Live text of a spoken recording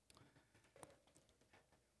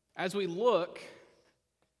As we look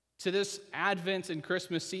to this Advent and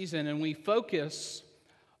Christmas season and we focus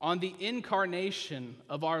on the incarnation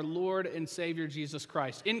of our Lord and Savior Jesus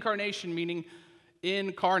Christ, incarnation meaning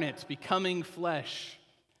incarnate, becoming flesh.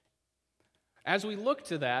 As we look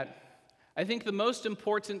to that, I think the most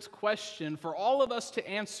important question for all of us to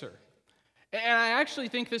answer, and I actually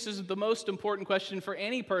think this is the most important question for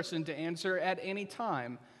any person to answer at any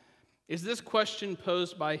time, is this question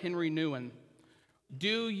posed by Henry Nouwen.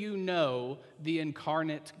 Do you know the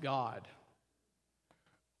incarnate God?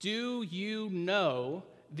 Do you know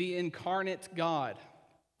the incarnate God?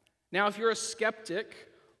 Now, if you're a skeptic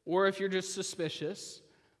or if you're just suspicious,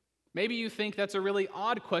 maybe you think that's a really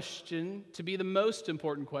odd question to be the most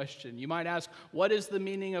important question. You might ask, what is the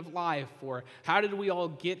meaning of life? Or how did we all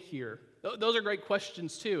get here? Those are great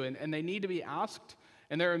questions too, and they need to be asked,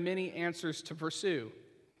 and there are many answers to pursue.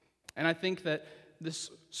 And I think that this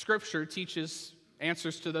scripture teaches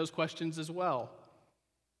answers to those questions as well.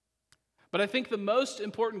 But I think the most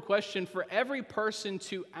important question for every person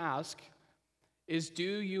to ask is, do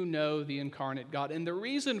you know the incarnate God? And the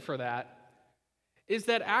reason for that is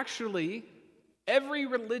that actually every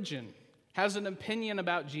religion has an opinion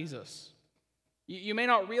about Jesus. You may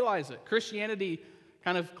not realize it. Christianity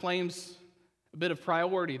kind of claims a bit of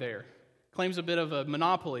priority there, claims a bit of a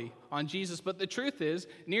monopoly on Jesus. But the truth is,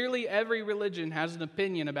 nearly every religion has an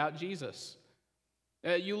opinion about Jesus.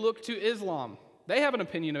 You look to Islam. They have an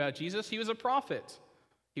opinion about Jesus. He was a prophet.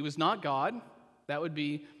 He was not God. That would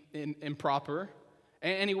be improper.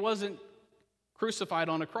 And he wasn't crucified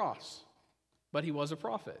on a cross. But he was a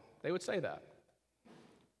prophet. They would say that.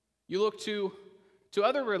 You look to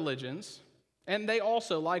other religions, and they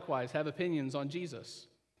also likewise have opinions on Jesus.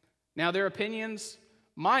 Now, their opinions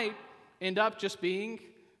might end up just being,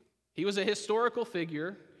 he was a historical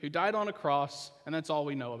figure who died on a cross, and that's all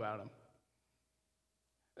we know about him.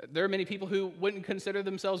 There are many people who wouldn't consider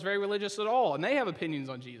themselves very religious at all, and they have opinions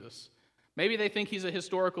on Jesus. Maybe they think he's a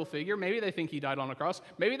historical figure. Maybe they think he died on a cross.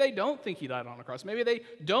 Maybe they don't think he died on a cross. Maybe they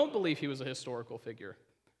don't believe he was a historical figure.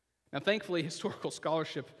 Now, thankfully, historical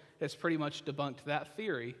scholarship has pretty much debunked that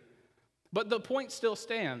theory. But the point still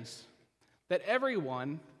stands that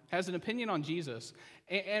everyone has an opinion on Jesus.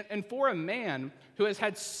 And for a man who has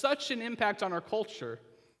had such an impact on our culture,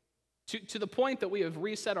 to the point that we have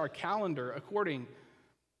reset our calendar according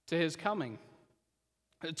to his coming,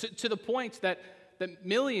 to the point that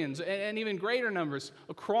millions and even greater numbers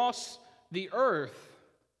across the earth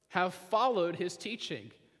have followed his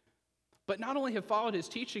teaching. But not only have followed his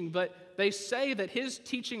teaching, but they say that his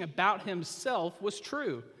teaching about himself was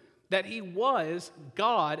true, that he was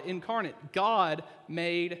God incarnate, God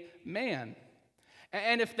made man.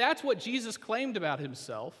 And if that's what Jesus claimed about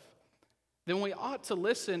himself, then we ought to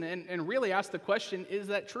listen and really ask the question, is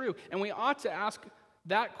that true? And we ought to ask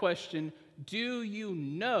that question, do you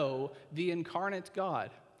know the incarnate God?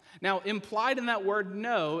 Now, implied in that word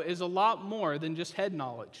know is a lot more than just head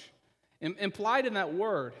knowledge. Implied in that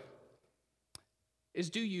word is,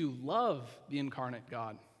 do you love the incarnate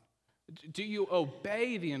God? Do you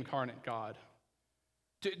obey the incarnate God?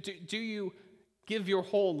 Do you give your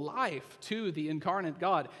whole life to the incarnate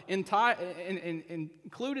God?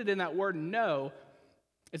 Included in that word know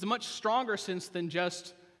is a much stronger sense than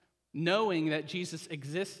just knowing that Jesus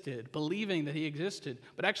existed, believing that he existed,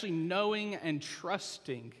 but actually knowing and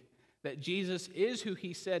trusting that Jesus is who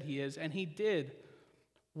he said he is, and he did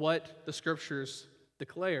what the scriptures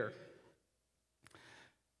declare.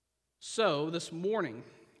 So this morning,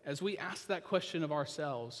 as we ask that question of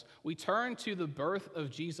ourselves, we turn to the birth of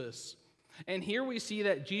Jesus, and here we see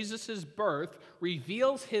that Jesus' birth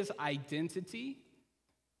reveals his identity,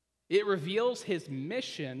 it reveals his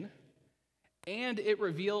mission, and it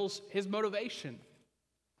reveals his motivation.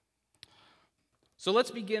 So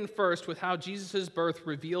let's begin first with how Jesus' birth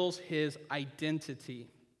reveals his identity.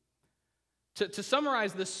 To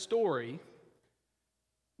summarize this story,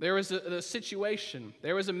 there was a situation.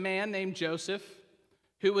 There was a man named Joseph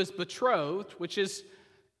who was betrothed, which is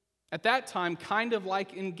at that time kind of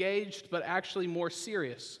like engaged, but actually more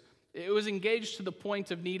serious. It was engaged to the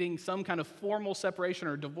point of needing some kind of formal separation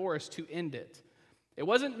or divorce to end it. It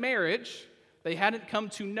wasn't marriage. They hadn't come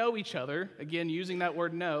to know each other. Again, using that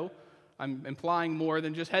word know, I'm implying more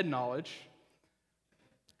than just head knowledge.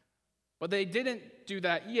 But they didn't do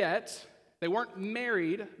that yet. They weren't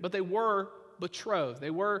married, but they were betrothed.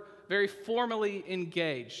 They were very formally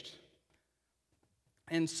engaged.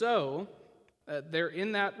 And so, they're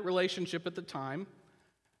in that relationship at the time.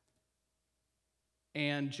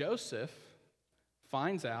 And Joseph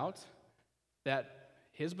finds out that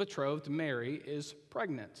his betrothed, Mary, is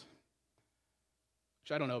pregnant.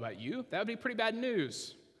 Which I don't know about you. That would be pretty bad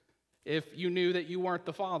news. if you knew that you weren't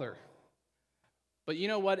the father. But you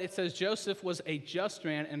know what? It says Joseph was a just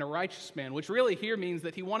man and a righteous man, which really here means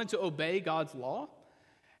that he wanted to obey God's law.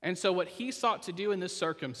 And so what he sought to do in this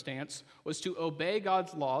circumstance was to obey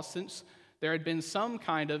God's law, since there had been some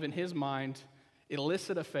kind of, in his mind,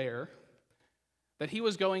 illicit affair, that he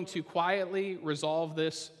was going to quietly resolve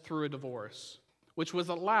this through a divorce, which was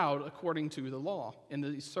allowed according to the law in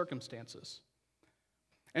these circumstances.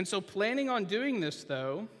 And so planning on doing this,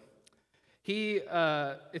 though,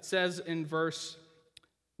 it says in verse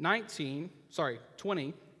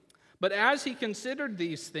 20, but as he considered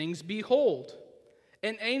these things, behold,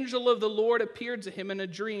 an angel of the Lord appeared to him in a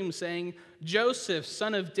dream, saying, Joseph,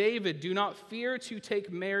 son of David, do not fear to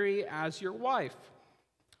take Mary as your wife,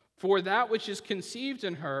 for that which is conceived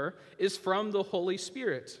in her is from the Holy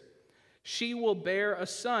Spirit. She will bear a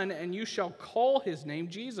son, and you shall call his name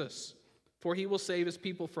Jesus, for he will save his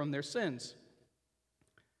people from their sins.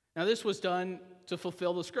 Now this was done to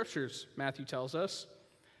fulfill the scriptures, Matthew tells us,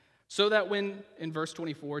 so that when, in verse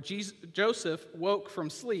 24, Joseph woke from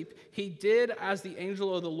sleep, he did as the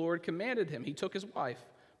angel of the Lord commanded him. He took his wife,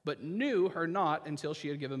 but knew her not until she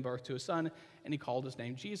had given birth to a son, and he called his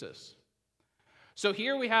name Jesus. So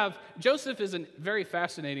here we have, Joseph is a very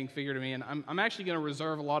fascinating figure to me, and I'm actually going to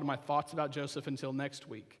reserve a lot of my thoughts about Joseph until next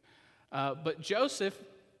week. But Joseph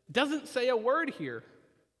doesn't say a word here.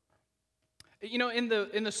 You know, in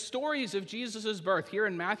the stories of Jesus' birth, here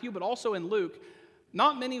in Matthew, but also in Luke,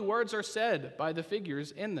 not many words are said by the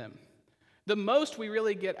figures in them. The most we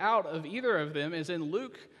really get out of either of them is in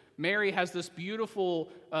Luke. Mary has this beautiful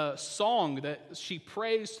song that she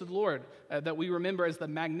prays to the Lord that we remember as the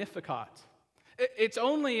Magnificat. It's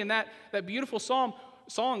only in that beautiful song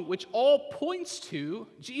which all points to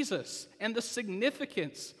Jesus and the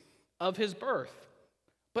significance of his birth.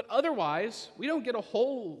 But otherwise, we don't get a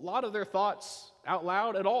whole lot of their thoughts out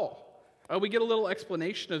loud at all. We get a little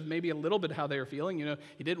explanation of maybe a little bit how they were feeling. You know,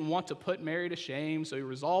 he didn't want to put Mary to shame, so he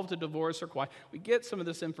resolved to divorce her quiet. We get some of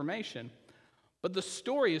this information. But the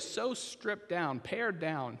story is so stripped down, pared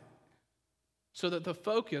down, so that the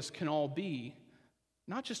focus can all be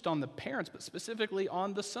not just on the parents, but specifically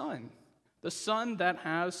on the Son that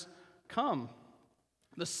has come.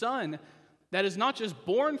 The Son that is not just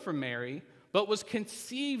born from Mary, but was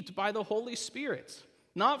conceived by the Holy Spirit,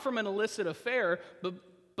 not from an illicit affair,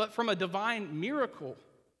 but from a divine miracle.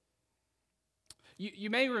 You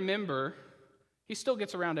may remember, he still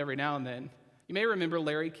gets around every now and then, you may remember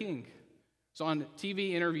Larry King. He's on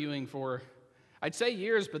TV interviewing for, I'd say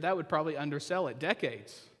years, but that would probably undersell it,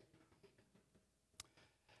 decades.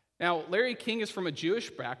 Now, Larry King is from a Jewish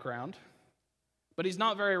background, but he's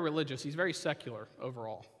not very religious. He's very secular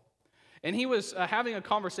overall. And he was having a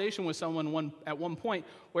conversation with someone at one point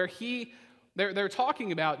where they're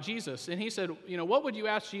talking about Jesus. And he said, you know, what would you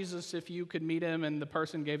ask Jesus if you could meet him? And the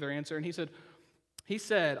person gave their answer. And he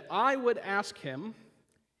said, I would ask him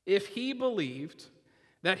if he believed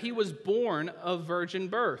that he was born of virgin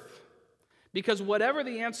birth. Because whatever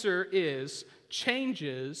the answer is,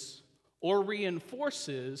 changes or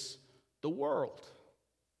reinforces the world.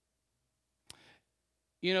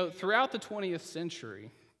 You know, throughout the 20th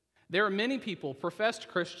century, there are many people, professed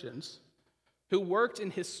Christians, who worked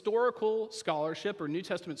in historical scholarship or New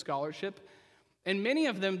Testament scholarship, and many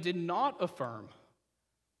of them did not affirm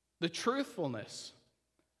the truthfulness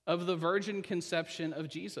of the virgin conception of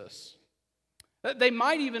Jesus. They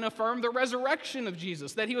might even affirm the resurrection of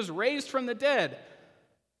Jesus, that he was raised from the dead.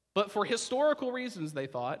 But for historical reasons, they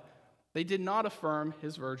thought, they did not affirm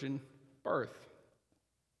his virgin birth.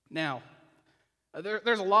 Now,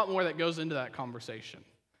 there's a lot more that goes into that conversation.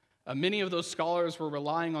 Many of those scholars were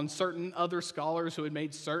relying on certain other scholars who had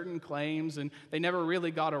made certain claims, and they never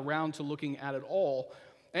really got around to looking at it all.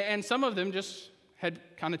 And some of them just had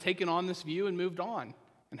kind of taken on this view and moved on,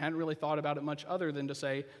 and hadn't really thought about it much other than to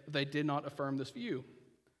say that they did not affirm this view.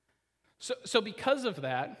 So because of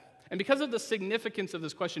that, and because of the significance of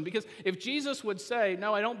this question, because if Jesus would say,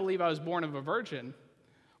 no, I don't believe I was born of a virgin,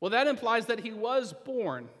 well, that implies that he was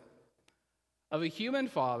born of a human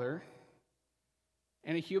father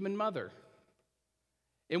and a human mother.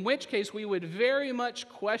 In which case, we would very much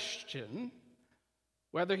question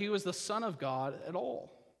whether he was the Son of God at all.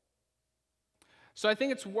 So I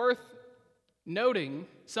think it's worth noting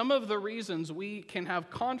some of the reasons we can have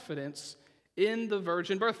confidence in the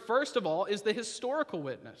virgin birth. First of all is the historical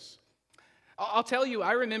witness. I'll tell you,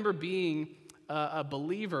 I remember being a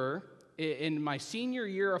believer in my senior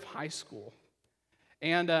year of high school.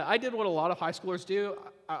 And I did what a lot of high schoolers do.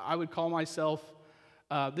 I would call myself,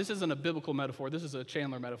 this isn't a biblical metaphor, this is a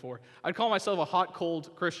Chandler metaphor. I'd call myself a hot,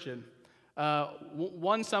 cold Christian.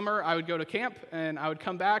 One summer, I would go to camp, and I would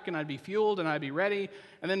come back, and I'd be fueled, and I'd be ready.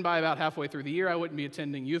 And then by about halfway through the year, I wouldn't be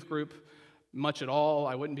attending youth group much at all.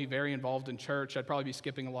 I wouldn't be very involved in church. I'd probably be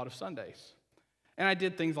skipping a lot of Sundays. And I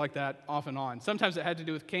did things like that off and on. Sometimes it had to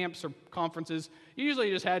do with camps or conferences. Usually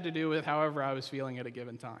it just had to do with however I was feeling at a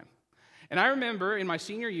given time. And I remember in my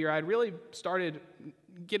senior year, I'd really started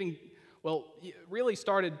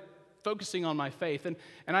focusing on my faith. And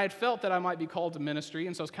I had felt that I might be called to ministry,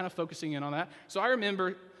 and so I was kind of focusing in on that. So I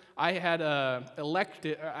remember I had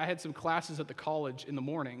I had some classes at the college in the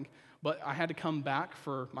morning, but I had to come back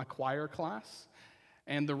for my choir class,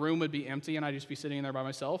 and the room would be empty, and I'd just be sitting there by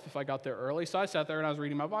myself if I got there early. So I sat there, and I was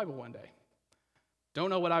reading my Bible one day. Don't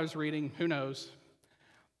know what I was reading, who knows.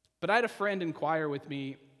 But I had a friend in choir with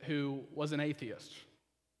me who was an atheist.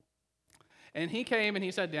 And he came, and he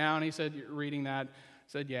sat down, he said, "You're reading that?" I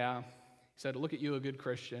said, "Yeah." He said, "Look at you, a good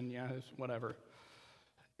Christian." Yeah, whatever.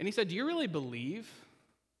 And he said, "Do you really believe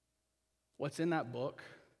what's in that book?"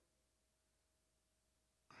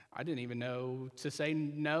 I didn't even know to say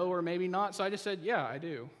no or maybe not, so I just said, "Yeah, I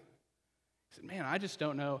do." He said, "Man, I just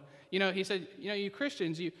don't know." He said, "You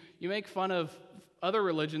Christians, you make fun of other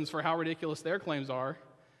religions for how ridiculous their claims are.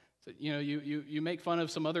 So, you make fun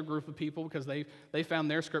of some other group of people because they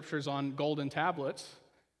found their scriptures on golden tablets."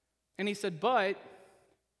 And he said, "But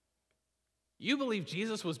you believe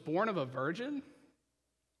Jesus was born of a virgin?"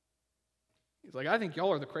 He's like, "I think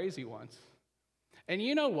y'all are the crazy ones." And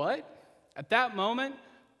you know what? At that moment,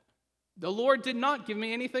 the Lord did not give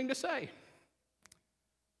me anything to say.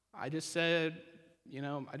 I just said,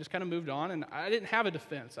 I just kind of moved on, and I didn't have a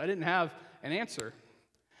defense. I didn't have an answer.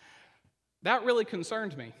 That really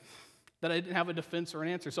concerned me, that I didn't have a defense or an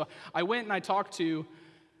answer. So I went and I talked to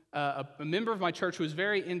a member of my church who was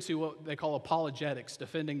very into what they call apologetics,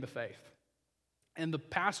 defending the faith. And the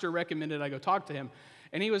pastor recommended I go talk to him.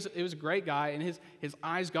 And he was a great guy, and his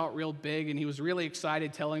eyes got real big, and he was really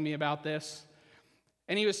excited telling me about this.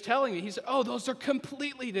 And he was telling me, he said, "Oh, those are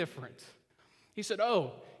completely different." He said,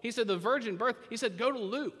 the virgin birth, he said, "Go to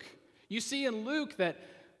Luke. You see in Luke that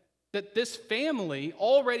this family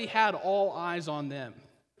already had all eyes on them."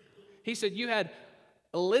 He said, "You had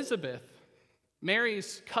Elizabeth,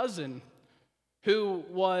 Mary's cousin, who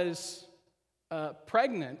was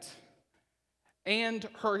pregnant, and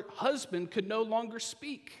her husband could no longer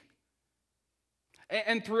speak.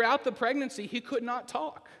 And throughout the pregnancy, he could not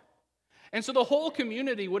talk. And so the whole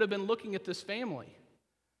community would have been looking at this family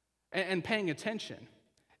and paying attention."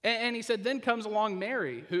 And he said, then comes along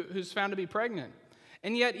Mary, who's found to be pregnant.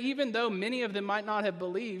 And yet, even though many of them might not have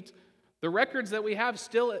believed, the records that we have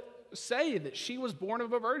still say that she was born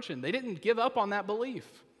of a virgin. They didn't give up on that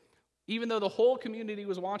belief, even though the whole community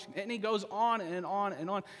was watching. And he goes on and on and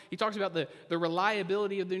on. He talks about the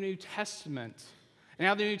reliability of the New Testament and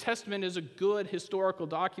how the New Testament is a good historical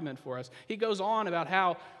document for us. He goes on about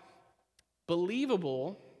how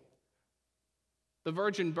believable the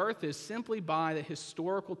virgin birth is simply by the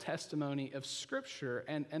historical testimony of Scripture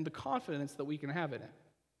and the confidence that we can have in it.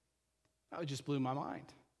 That just blew my mind.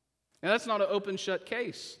 Now, that's not an open-shut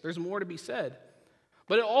case. There's more to be said.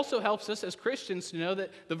 But it also helps us as Christians to know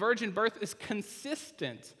that the virgin birth is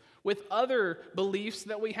consistent with other beliefs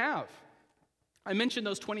that we have. I mentioned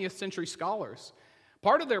those 20th century scholars.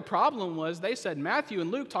 Part of their problem was they said Matthew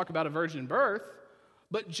and Luke talk about a virgin birth,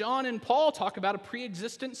 but John and Paul talk about a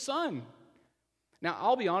pre-existent son. Now,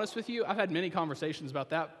 I'll be honest with you, I've had many conversations about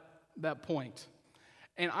that point.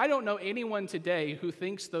 And I don't know anyone today who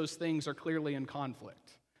thinks those things are clearly in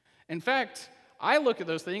conflict. In fact, I look at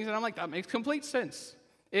those things and I'm like, that makes complete sense.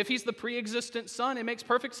 If he's the pre-existent son, it makes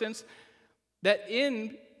perfect sense that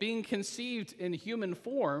in being conceived in human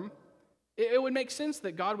form, it would make sense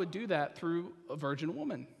that God would do that through a virgin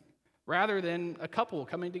woman rather than a couple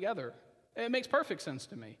coming together. It makes perfect sense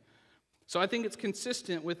to me. So I think it's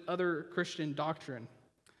consistent with other Christian doctrine.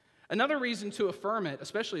 Another reason to affirm it,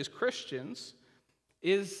 especially as Christians,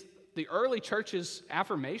 is the early church's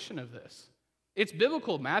affirmation of this. It's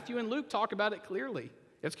biblical. Matthew and Luke talk about it clearly.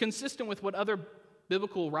 It's consistent with what other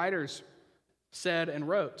biblical writers said and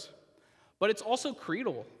wrote. But it's also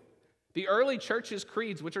creedal. The early church's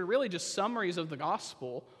creeds, which are really just summaries of the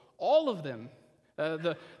gospel, all of them,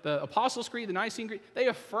 the Apostles' Creed, the Nicene Creed, they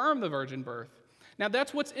affirm the virgin birth. Now,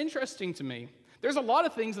 that's what's interesting to me. There's a lot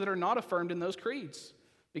of things that are not affirmed in those creeds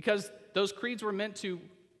because those creeds were meant to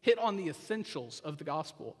hit on the essentials of the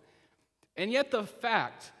gospel. And yet the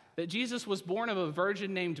fact that Jesus was born of a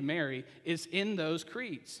virgin named Mary is in those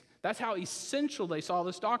creeds. That's how essential they saw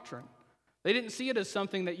this doctrine. They didn't see it as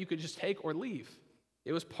something that you could just take or leave.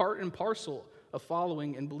 It was part and parcel of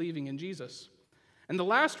following and believing in Jesus. And the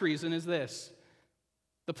last reason is this.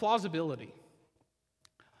 the plausibility.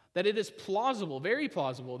 That it is plausible, very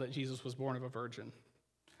plausible, that Jesus was born of a virgin.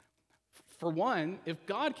 For one, if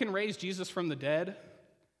God can raise Jesus from the dead,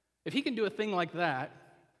 if he can do a thing like that,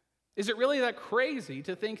 is it really that crazy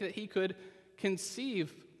to think that he could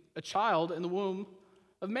conceive a child in the womb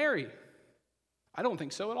of Mary? I don't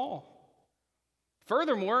think so at all.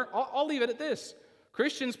 Furthermore, I'll leave it at this.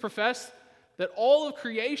 Christians profess that all of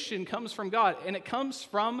creation comes from God, and it comes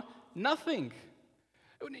from nothing.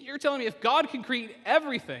 You're telling me if God can create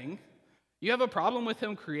everything, you have a problem with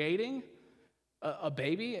him creating a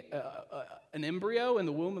baby, an embryo in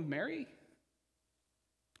the womb of Mary?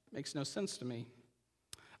 Makes no sense to me.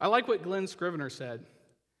 I like what Glenn Scrivener said.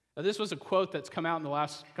 Now, this was a quote that's come out in the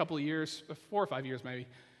last couple of years, 4 or 5 years maybe.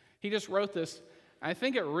 He just wrote this. I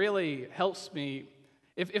think it really helps me.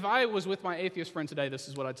 If I was with my atheist friend today, this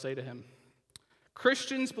is what I'd say to him.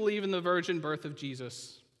 Christians believe in the virgin birth of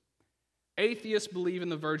Jesus. Atheists believe in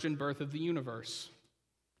the virgin birth of the universe.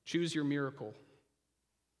 Choose your miracle.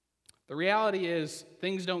 The reality is,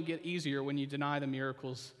 things don't get easier when you deny the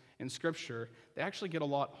miracles in Scripture. They actually get a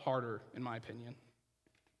lot harder, in my opinion.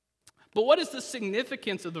 But what is the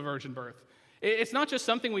significance of the virgin birth? It's not just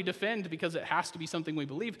something we defend because it has to be something we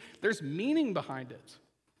believe. There's meaning behind it.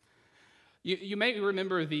 You may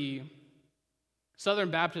remember the Southern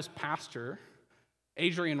Baptist pastor,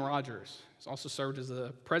 Adrian Rogers. He's also served as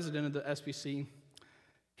the president of the SBC.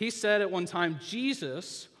 He said at one time,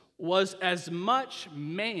 Jesus was as much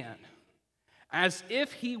man as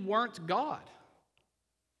if he weren't God,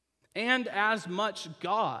 and as much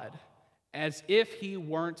God as if he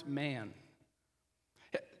weren't man.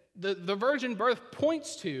 The virgin birth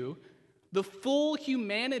points to the full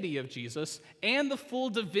humanity of Jesus and the full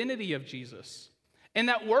divinity of Jesus. And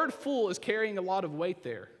that word full is carrying a lot of weight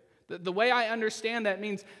there. The way I understand that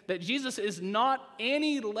means that Jesus is not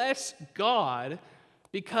any less God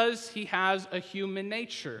because he has a human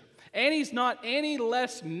nature. And he's not any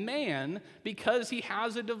less man because he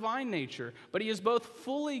has a divine nature. But he is both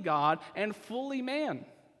fully God and fully man,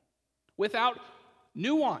 without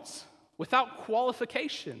nuance, without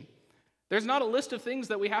qualification. There's not a list of things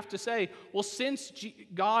that we have to say, well, since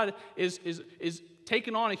God is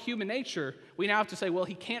taken on a human nature, we now have to say, well,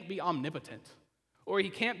 he can't be omnipotent, or he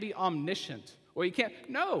can't be omniscient, or he can't.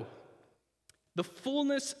 No. The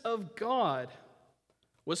fullness of God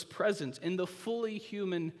was present in the fully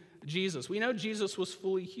human Jesus. We know Jesus was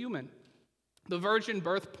fully human. The virgin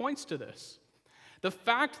birth points to this. The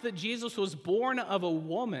fact that Jesus was born of a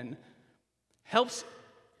woman helps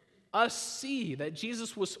us see that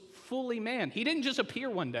Jesus was fully man. He didn't just appear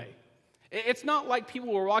one day. It's not like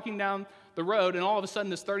people were walking down the road and all of a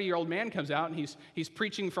sudden this 30-year-old man comes out and he's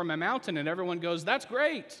preaching from a mountain and everyone goes, "That's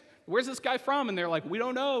great. Where's this guy from?" And they're like, "We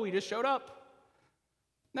don't know. He just showed up."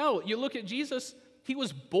 No, you look at Jesus, he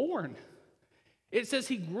was born. It says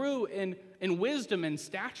he grew in wisdom and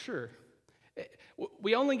stature.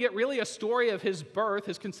 We only get really a story of his birth,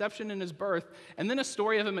 his conception and his birth, and then a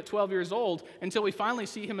story of him at 12 years old until we finally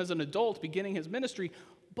see him as an adult beginning his ministry.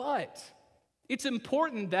 But it's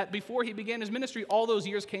important that before he began his ministry, all those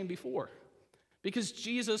years came before, because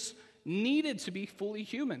Jesus needed to be fully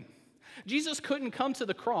human. Jesus couldn't come to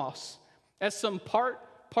the cross as some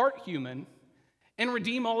part human and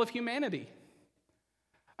redeem all of humanity.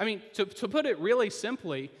 I mean, to put it really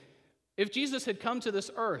simply, if Jesus had come to this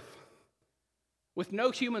earth with no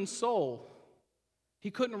human soul, he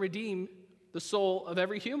couldn't redeem the soul of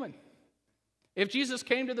every human. If Jesus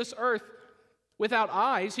came to this earth without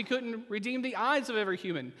eyes, he couldn't redeem the eyes of every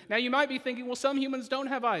human. Now, you might be thinking, well, some humans don't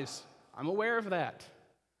have eyes. I'm aware of that.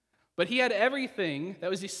 But he had everything that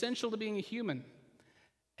was essential to being a human,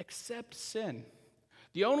 except sin.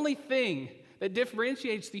 The only thing that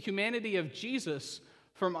differentiates the humanity of Jesus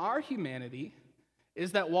from our humanity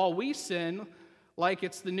is that while we sin like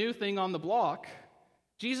it's the new thing on the block,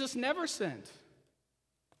 Jesus never sinned.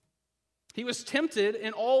 He was tempted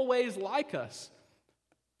in all ways like us,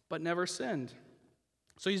 but never sinned.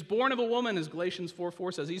 So he's born of a woman, as Galatians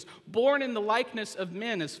 4:4 says. He's born in the likeness of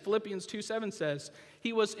men, as Philippians 2:7 says.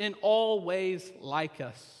 He was in all ways like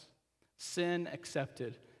us, sin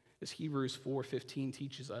accepted, as Hebrews 4:15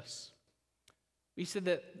 teaches us. We said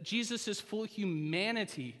that Jesus' full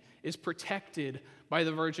humanity is protected by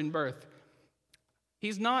the virgin birth.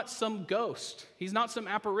 He's not some ghost. He's not some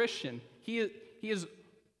apparition. He is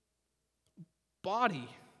body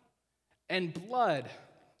and blood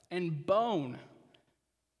and bone.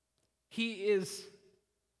 He is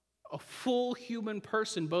a full human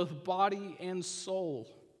person, both body and soul.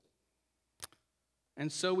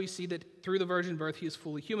 And so we see that through the virgin birth, he is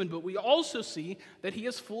fully human, but we also see that he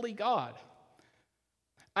is fully God.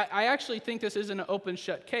 I actually think this isn't an open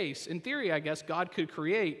shut case. In theory, I guess God could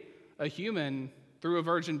create a human through a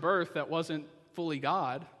virgin birth that wasn't fully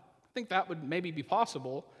God. I think that would maybe be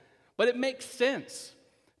possible. But it makes sense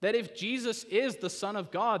that if Jesus is the Son of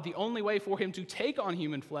God, the only way for him to take on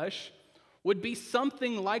human flesh would be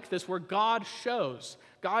something like this, where God shows,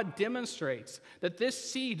 God demonstrates that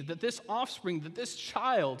this seed, that this offspring, that this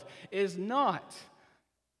child is not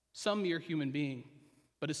some mere human being,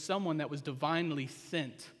 but is someone that was divinely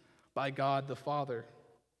sent by God the Father.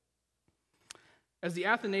 As the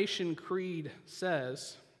Athanasian Creed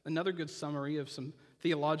says, another good summary of some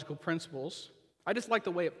theological principles, I just like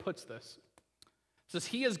the way it puts this. It says,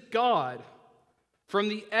 he is God from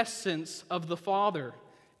the essence of the Father,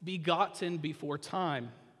 begotten before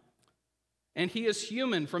time. And he is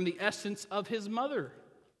human from the essence of his mother,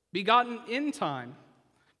 begotten in time.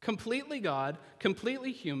 Completely God,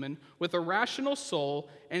 completely human, with a rational soul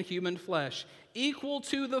and human flesh, equal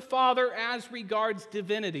to the Father as regards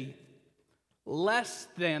divinity, less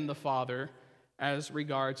than the Father as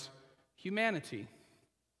regards humanity.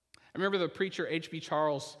 I remember the preacher H.B.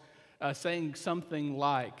 Charles saying something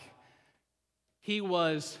like, he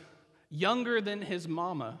was younger than his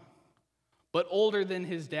mama, but older than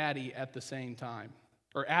his daddy at the same time,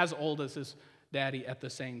 or as old as his daddy at the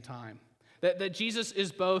same time. That Jesus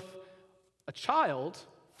is both a child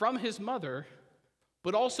from his mother,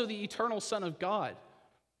 but also the eternal Son of God,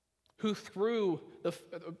 who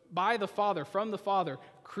by the Father, from the Father,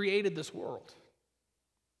 created this world.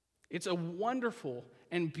 It's a wonderful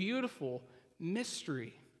and beautiful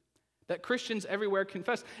mystery that Christians everywhere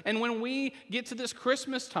confess. And when we get to this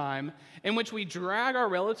Christmas time in which we drag our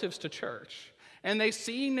relatives to church, and they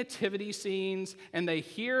see nativity scenes, and they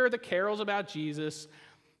hear the carols about Jesus,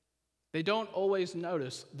 they don't always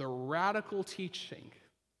notice the radical teaching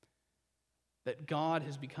that God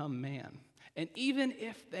has become man. And even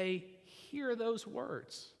if they hear those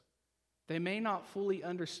words, they may not fully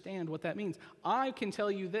understand what that means. I can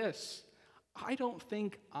tell you this, I don't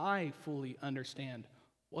think I fully understand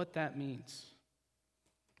what that means.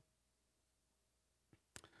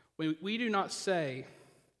 We do not say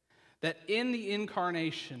that in the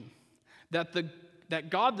incarnation, that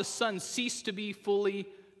God the Son ceased to be fully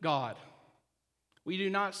God. We do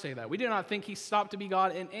not say that. We do not think he stopped to be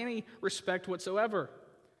God in any respect whatsoever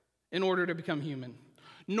in order to become human.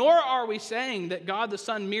 Nor are we saying that God the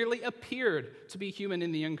Son merely appeared to be human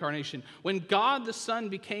in the incarnation. When God the Son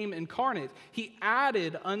became incarnate, he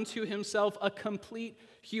added unto himself a complete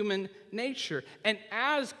human nature. And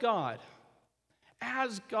as God,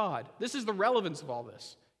 this is the relevance of all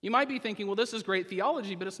this. You might be thinking, well, this is great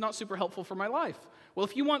theology, but it's not super helpful for my life. Well,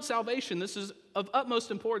 if you want salvation, this is of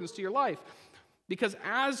utmost importance to your life. Because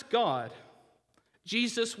as God,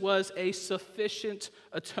 Jesus was a sufficient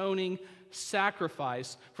atoning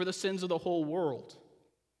sacrifice for the sins of the whole world.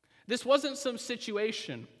 This wasn't some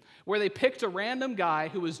situation where they picked a random guy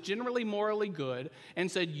who was generally morally good and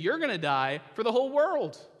said, you're going to die for the whole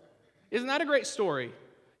world. Isn't that a great story?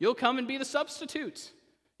 You'll come and be the substitute.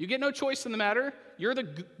 You get no choice in the matter. You're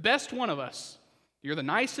the best one of us. You're the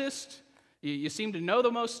nicest. You seem to know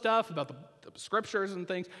the most stuff about the scriptures and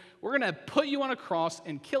things. We're going to put you on a cross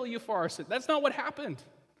and kill you for our sin. That's not what happened.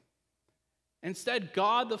 Instead,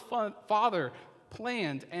 God the Father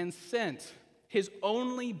planned and sent his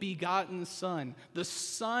only begotten Son, the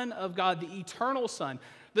Son of God, the eternal Son.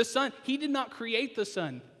 The Son, he did not create the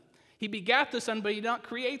Son. He begat the Son, but he did not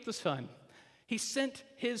create the Son. He sent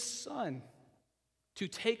his Son to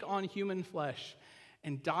take on human flesh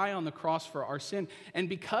and die on the cross for our sin. And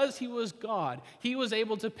because he was God, he was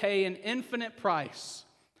able to pay an infinite price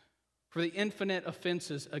for the infinite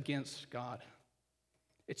offenses against God.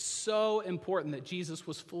 It's so important that Jesus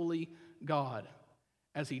was fully God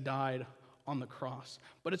as he died on the cross.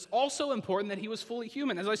 But it's also important that he was fully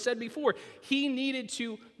human. As I said before, he needed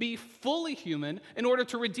to be fully human in order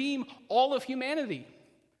to redeem all of humanity.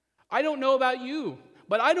 I don't know about you,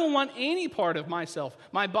 but I don't want any part of myself,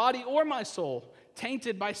 my body or my soul,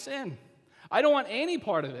 tainted by sin. I don't want any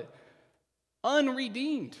part of it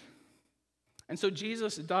unredeemed. And so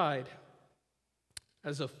Jesus died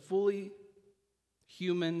as a fully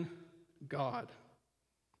human God,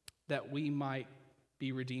 that we might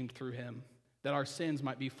be redeemed through him, that our sins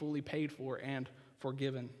might be fully paid for and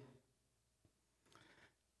forgiven.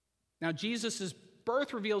 Now, Jesus'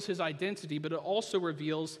 birth reveals his identity, but it also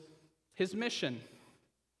reveals his mission.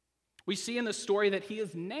 We see in the story that he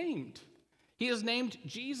is named. He is named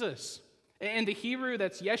Jesus. In the Hebrew,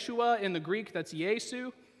 that's Yeshua. In the Greek, that's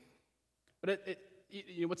Yesu. But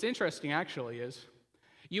what's interesting, actually, is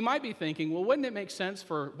you might be thinking, well, wouldn't it make sense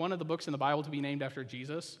for one of the books in the Bible to be named after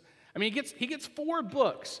Jesus? I mean, he gets 4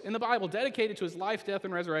 books in the Bible dedicated to his life, death,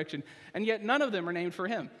 and resurrection, and yet none of them are named for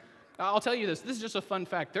him. I'll tell you this is just a fun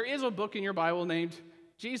fact. There is a book in your Bible named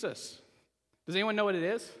Jesus. Does anyone know what it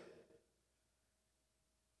is?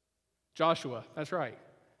 Joshua, that's right.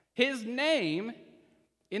 His name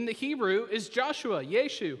in the Hebrew is Joshua,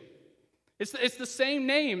 Yeshu. It's the same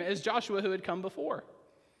name as Joshua who had come before.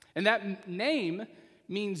 And that name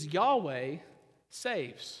means Yahweh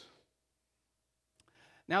saves.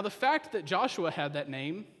 Now, the fact that Joshua had that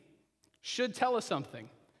name should tell us something.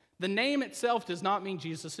 The name itself does not mean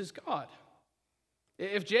Jesus is God.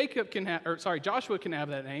 If Joshua can have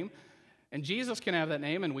that name, and Jesus can have that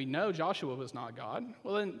name, and we know Joshua was not God,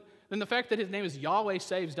 well, then the fact that his name is Yahweh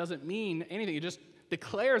saves doesn't mean anything. It just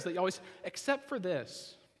declares that Yahweh, except for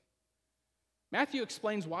this. Matthew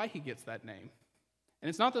explains why he gets that name. And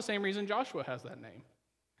it's not the same reason Joshua has that name.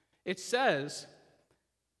 It says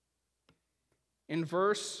in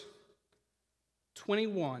verse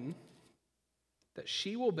 21 that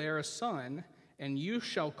she will bear a son, and you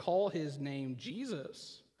shall call his name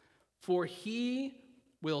Jesus, for he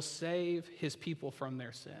will save his people from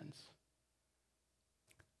their sins.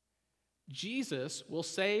 Jesus will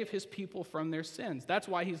save his people from their sins. That's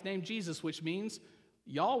why he's named Jesus, which means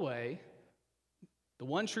Yahweh, the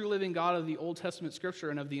one true living God of the Old Testament scripture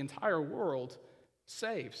and of the entire world,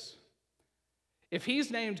 saves. If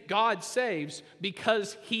he's named God saves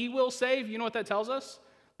because he will save, you know what that tells us?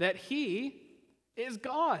 That he is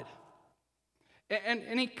God.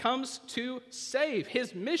 And he comes to save.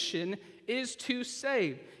 His mission is to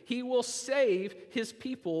save. He will save his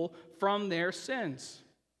people from their sins.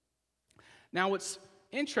 Now, what's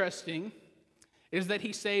interesting is that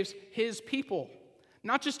he saves his people.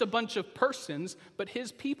 Not just a bunch of persons, but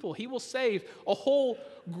his people. He will save a whole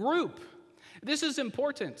group. This is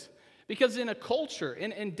important because in a culture,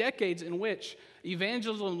 in decades in which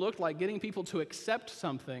evangelism looked like getting people to accept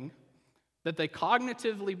something that they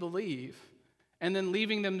cognitively believe and then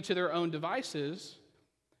leaving them to their own devices,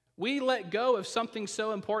 we let go of something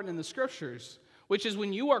so important in the scriptures, which is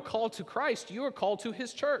when you are called to Christ, you are called to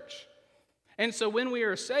his church. And so when we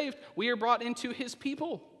are saved, we are brought into his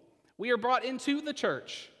people. We are brought into the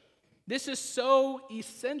church. This is so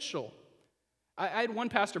essential. I had one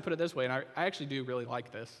pastor put it this way, and I actually do really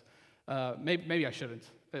like this. Maybe I shouldn't.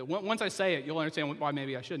 Once I say it, you'll understand why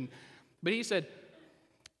maybe I shouldn't. But he said,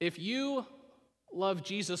 if you love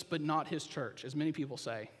Jesus but not his church, as many people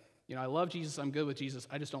say, I love Jesus, I'm good with Jesus,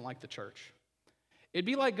 I just don't like the church. It'd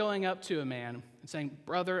be like going up to a man and saying,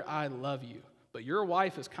 brother, I love you, but your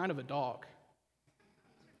wife is kind of a dog.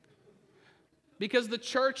 Because the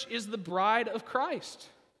church is the bride of Christ.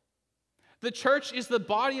 The church is the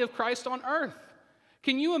body of Christ on earth.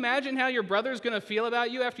 Can you imagine how your brother is going to feel about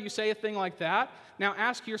you after you say a thing like that? Now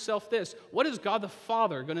ask yourself this. What is God the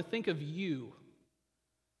Father going to think of you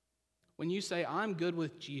when you say, I'm good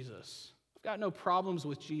with Jesus? I've got no problems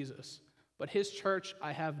with Jesus, but his church,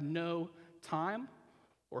 I have no time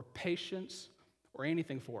or patience or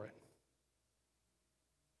anything for it.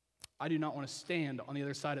 I do not want to stand on the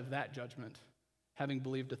other side of that judgment, having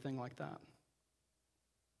believed a thing like that.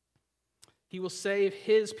 He will save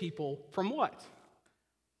his people from what?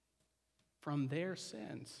 From their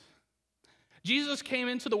sins. Jesus came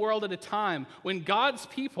into the world at a time when God's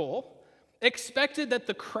people expected that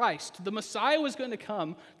the Christ, the Messiah, was going to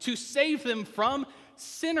come to save them from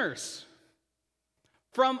sinners,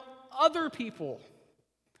 from other people.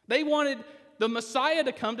 They wanted the Messiah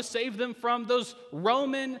to come to save them from those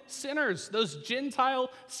Roman sinners, those Gentile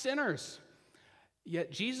sinners.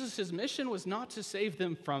 Yet Jesus' mission was not to save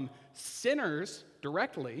them from sinners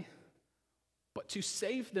directly, but to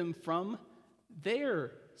save them from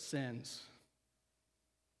their sins.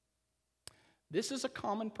 This is a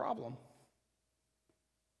common problem.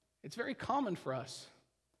 It's very common for us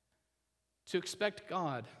to expect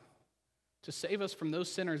God to save us from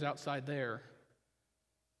those sinners outside there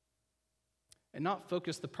and not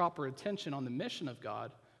focus the proper attention on the mission of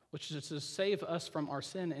God, which is to save us from our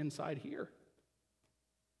sin inside here.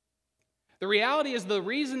 The reality is the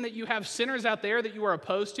reason that you have sinners out there that you are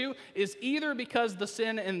opposed to is either because the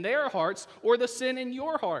sin in their hearts or the sin in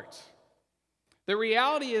your heart. The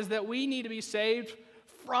reality is that we need to be saved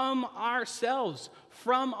from ourselves,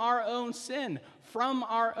 from our own sin, from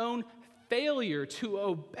our own failure to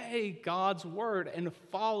obey God's word and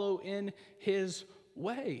follow in his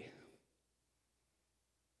way.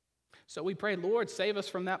 So we pray, Lord, save us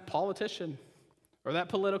from that politician or that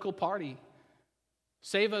political party.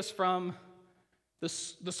 Save us from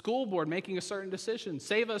the school board making a certain decision.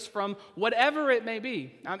 Save us from whatever it may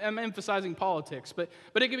be. I'm emphasizing politics, but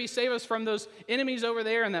it could be save us from those enemies over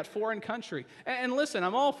there in that foreign country. And listen,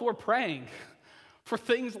 I'm all for praying for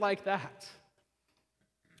things like that.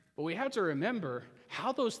 But we have to remember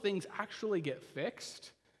how those things actually get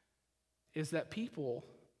fixed is that people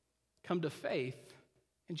come to faith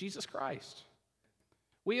in Jesus Christ.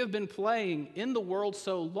 We have been playing in the world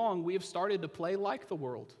so long, we have started to play like the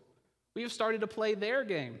world. We have started to play their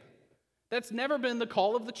game. That's never been the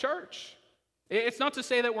call of the church. It's not to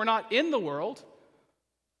say that we're not in the world,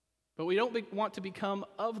 but we don't want to become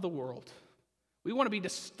of the world. We want to be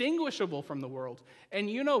distinguishable from the world. And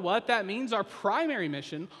you know what? That means our primary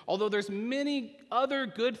mission, although there's many other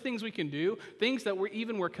good things we can do, things that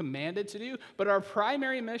we're commanded to do, but our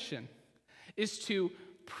primary mission is to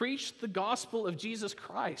preach the gospel of Jesus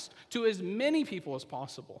Christ to as many people as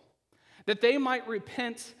possible, that they might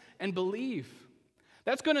repent and believe.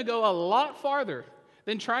 That's going to go a lot farther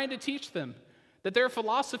than trying to teach them that their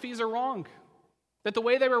philosophies are wrong, that the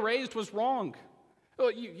way they were raised was wrong.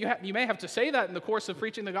 Well, you may have to say that in the course of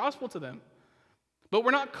preaching the gospel to them, but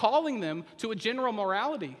we're not calling them to a general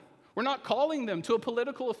morality. We're not calling them to a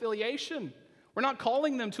political affiliation. We're not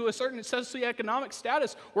calling them to a certain socioeconomic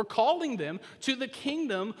status. We're calling them to the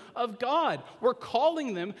kingdom of God. We're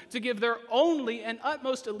calling them to give their only and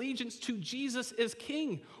utmost allegiance to Jesus as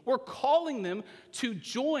King. We're calling them to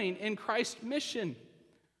join in Christ's mission,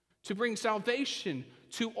 to bring salvation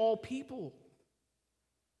to all people.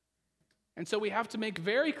 And so we have to make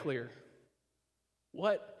very clear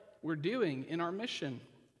what we're doing in our mission.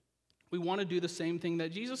 We want to do the same thing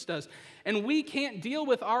that Jesus does. And we can't deal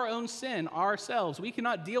with our own sin ourselves. We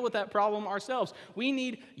cannot deal with that problem ourselves. We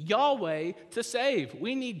need Yahweh to save.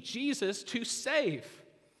 We need Jesus to save.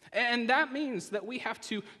 And that means that we have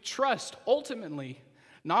to trust ultimately,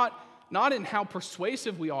 not in how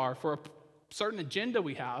persuasive we are for a certain agenda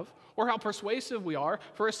we have, or how persuasive we are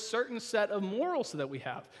for a certain set of morals that we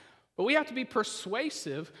have. But we have to be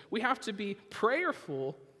persuasive. We have to be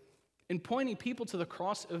prayerful in pointing people to the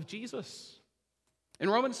cross of Jesus. In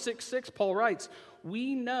Romans 6:6, Paul writes,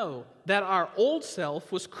 "We know that our old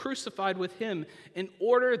self was crucified with him in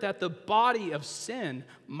order that the body of sin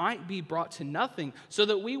might be brought to nothing, so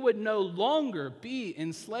that we would no longer be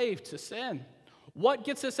enslaved to sin." What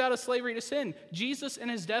gets us out of slavery to sin? Jesus and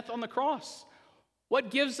his death on the cross. What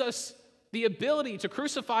gives us the ability to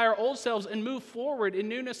crucify our old selves and move forward in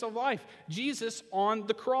newness of life? Jesus on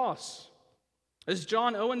the cross. As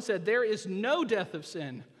John Owen said, there is no death of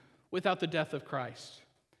sin without the death of Christ.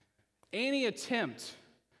 Any attempt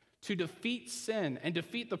to defeat sin and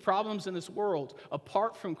defeat the problems in this world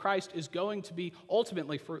apart from Christ is going to be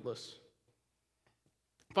ultimately fruitless.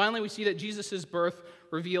 Finally, we see that Jesus' birth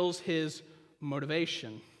reveals his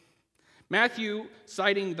motivation. Matthew,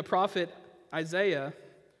 citing the prophet Isaiah,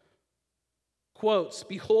 quotes,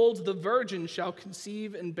 "Behold, the virgin shall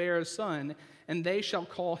conceive and bear a son, and they shall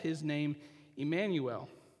call his name Emmanuel."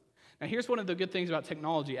 Now, here's one of the good things about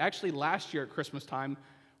technology. Actually, last year at Christmas time,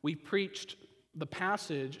 we preached the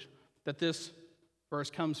passage that this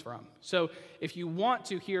verse comes from. So if you want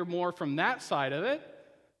to hear more from that side of it,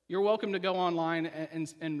 you're welcome to go online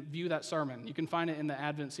and view that sermon. You can find it in the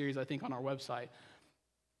Advent series, I think, on our website.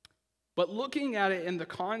 But looking at it in the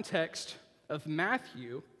context of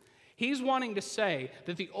Matthew, he's wanting to say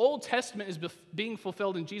that the Old Testament is being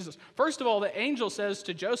fulfilled in Jesus. First of all, the angel says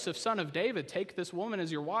to Joseph, "Son of David, take this woman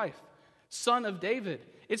as your wife." Son of David.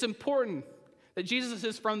 It's important that Jesus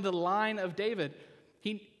is from the line of David.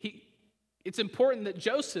 It's important that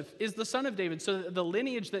Joseph is the son of David, so that the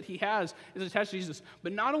lineage that he has is attached to Jesus.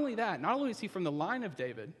 But not only that, not only is he from the line of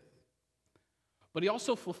David, but he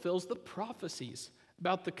also fulfills the prophecies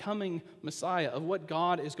about the coming Messiah, of what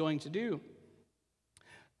God is going to do.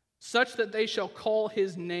 "Such that they shall call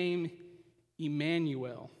his name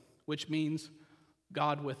Emmanuel," which means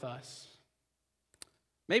God with us.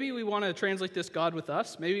 Maybe we want to translate this God with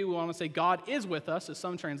us. Maybe we want to say God is with us, as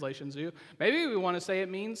some translations do. Maybe we want to say it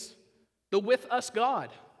means the with us God.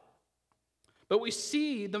 But we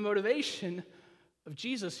see the motivation of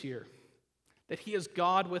Jesus here, that he is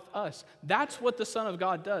God with us. That's what the Son of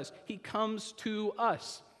God does. He comes to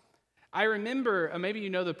us. I remember, maybe you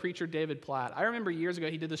know the preacher David Platt. I remember years ago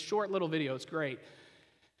he did this short little video, it's great,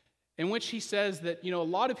 in which he says that, a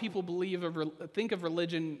lot of people think of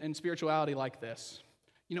religion and spirituality like this.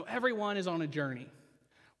 Everyone is on a journey.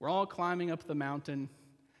 We're all climbing up the mountain,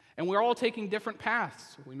 and we're all taking different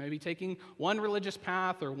paths. We may be taking one religious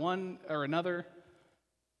path or one or another.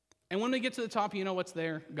 And when we get to the top, what's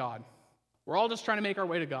there? God. We're all just trying to make our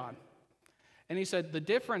way to God. And he said, the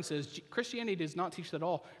difference is Christianity does not teach that at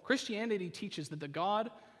all. Christianity teaches that the God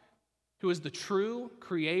who is the true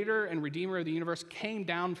creator and redeemer of the universe came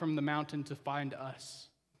down from the mountain to find us.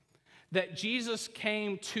 That Jesus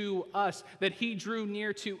came to us, that he drew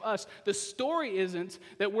near to us. The story isn't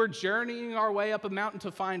that we're journeying our way up a mountain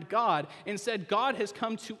to find God. Instead, God has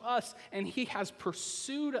come to us and he has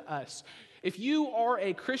pursued us. If you are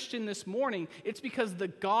a Christian this morning, it's because the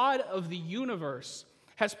God of the universe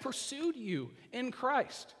has pursued you in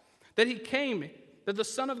Christ. That he came, that the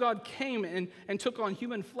Son of God came and took on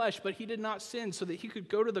human flesh, but he did not sin so that he could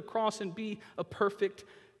go to the cross and be a perfect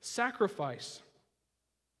sacrifice.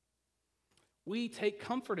 We take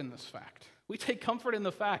comfort in this fact. We take comfort in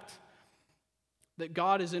the fact that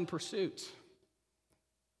God is in pursuit.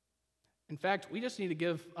 In fact, we just need to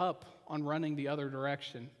give up on running the other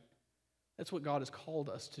direction. That's what God has called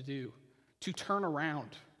us to do. To turn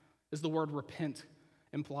around, as the word repent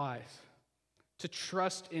implies. To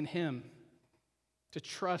trust in him. To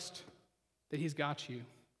trust that he's got you.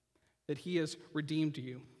 That he has redeemed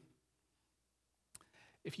you.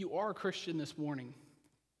 If you are a Christian this morning,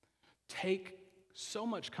 take so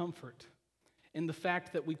much comfort in the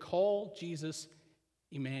fact that we call Jesus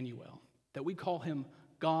Emmanuel. That we call him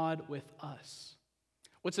God with us.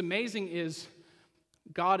 What's amazing is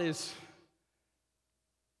God is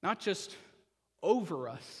not just over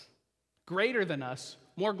us, greater than us,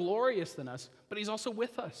 more glorious than us, but he's also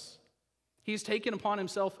with us. He's taken upon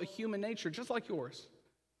himself a human nature just like yours.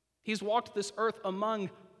 He's walked this earth among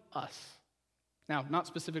us. Now, not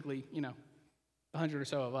specifically, 100 or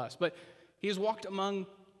so of us, but he has walked among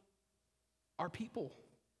our people,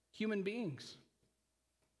 human beings.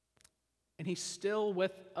 And he's still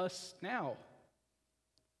with us now.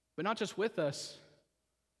 But not just with us,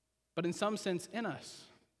 but in some sense in us.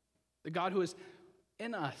 The God who is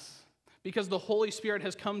in us. Because the Holy Spirit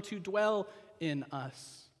has come to dwell in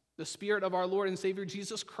us. The Spirit of our Lord and Savior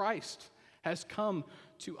Jesus Christ has come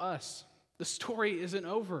to us. The story isn't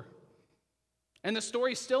over. And the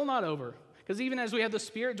story's still not over. Because even as we have the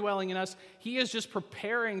Spirit dwelling in us, he is just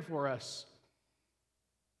preparing for us.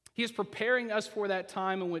 He is preparing us for that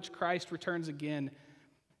time in which Christ returns again.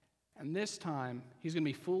 And this time, he's going to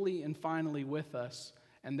be fully and finally with us.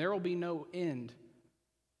 And there will be no end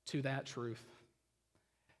to that truth.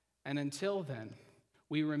 And until then,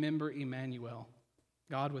 we remember Emmanuel,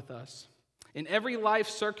 God with us. In every life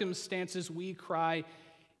circumstances, we cry,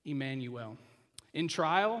 Emmanuel. In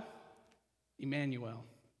trial, Emmanuel.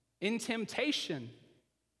 In temptation,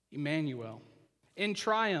 Emmanuel. In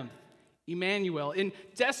triumph, Emmanuel. In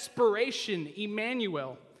desperation,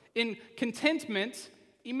 Emmanuel. In contentment,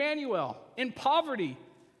 Emmanuel. In poverty,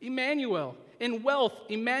 Emmanuel. In wealth,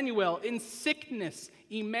 Emmanuel. In sickness,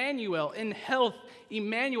 Emmanuel. In health,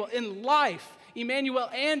 Emmanuel. In life,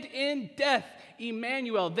 Emmanuel. And in death,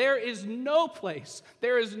 Emmanuel. There is no place,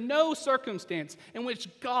 there is no circumstance in which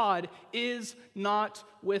God is not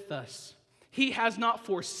with us. He has not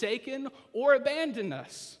forsaken or abandoned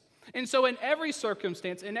us. And so in every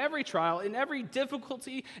circumstance, in every trial, in every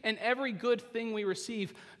difficulty, and every good thing we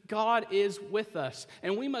receive, God is with us.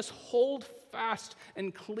 And we must hold fast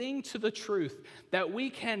and cling to the truth that we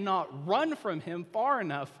cannot run from him far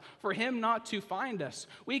enough for him not to find us.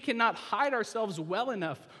 We cannot hide ourselves well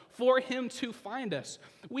enough for him to find us.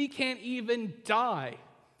 We can't even die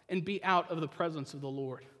and be out of the presence of the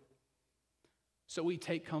Lord. So we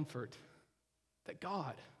take comfort that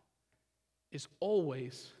God is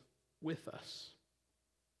always with us.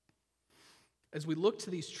 As we look to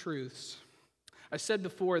these truths, I said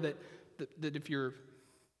before that if you're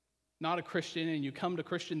not a Christian and you come to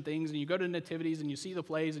Christian things and you go to nativities and you see the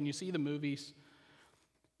plays and you see the movies,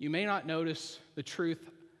 you may not notice the truth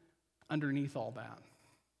underneath all that.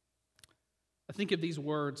 I think of these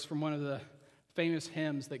words from one of the famous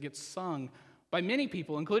hymns that gets sung by many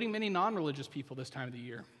people, including many non-religious people this time of the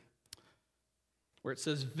year, where it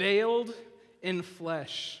says, "Veiled in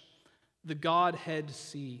flesh, the Godhead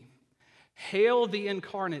see. Hail the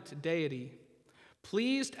incarnate deity,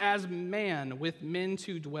 pleased as man with men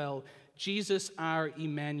to dwell, Jesus our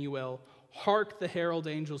Emmanuel. Hark the herald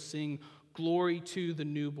angels sing, glory to the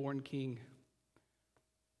newborn King."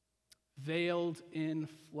 Veiled in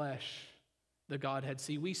flesh, the Godhead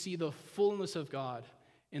see. We see the fullness of God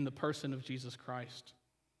in the person of Jesus Christ.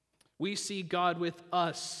 We see God with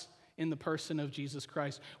us in the person of Jesus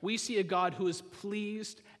Christ. We see a God who is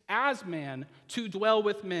pleased as man to dwell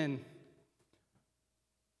with men.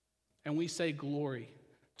 And we say glory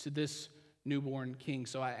to this newborn King.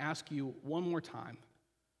 So I ask you one more time,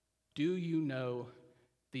 do you know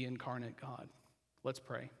the incarnate God? Let's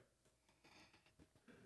pray.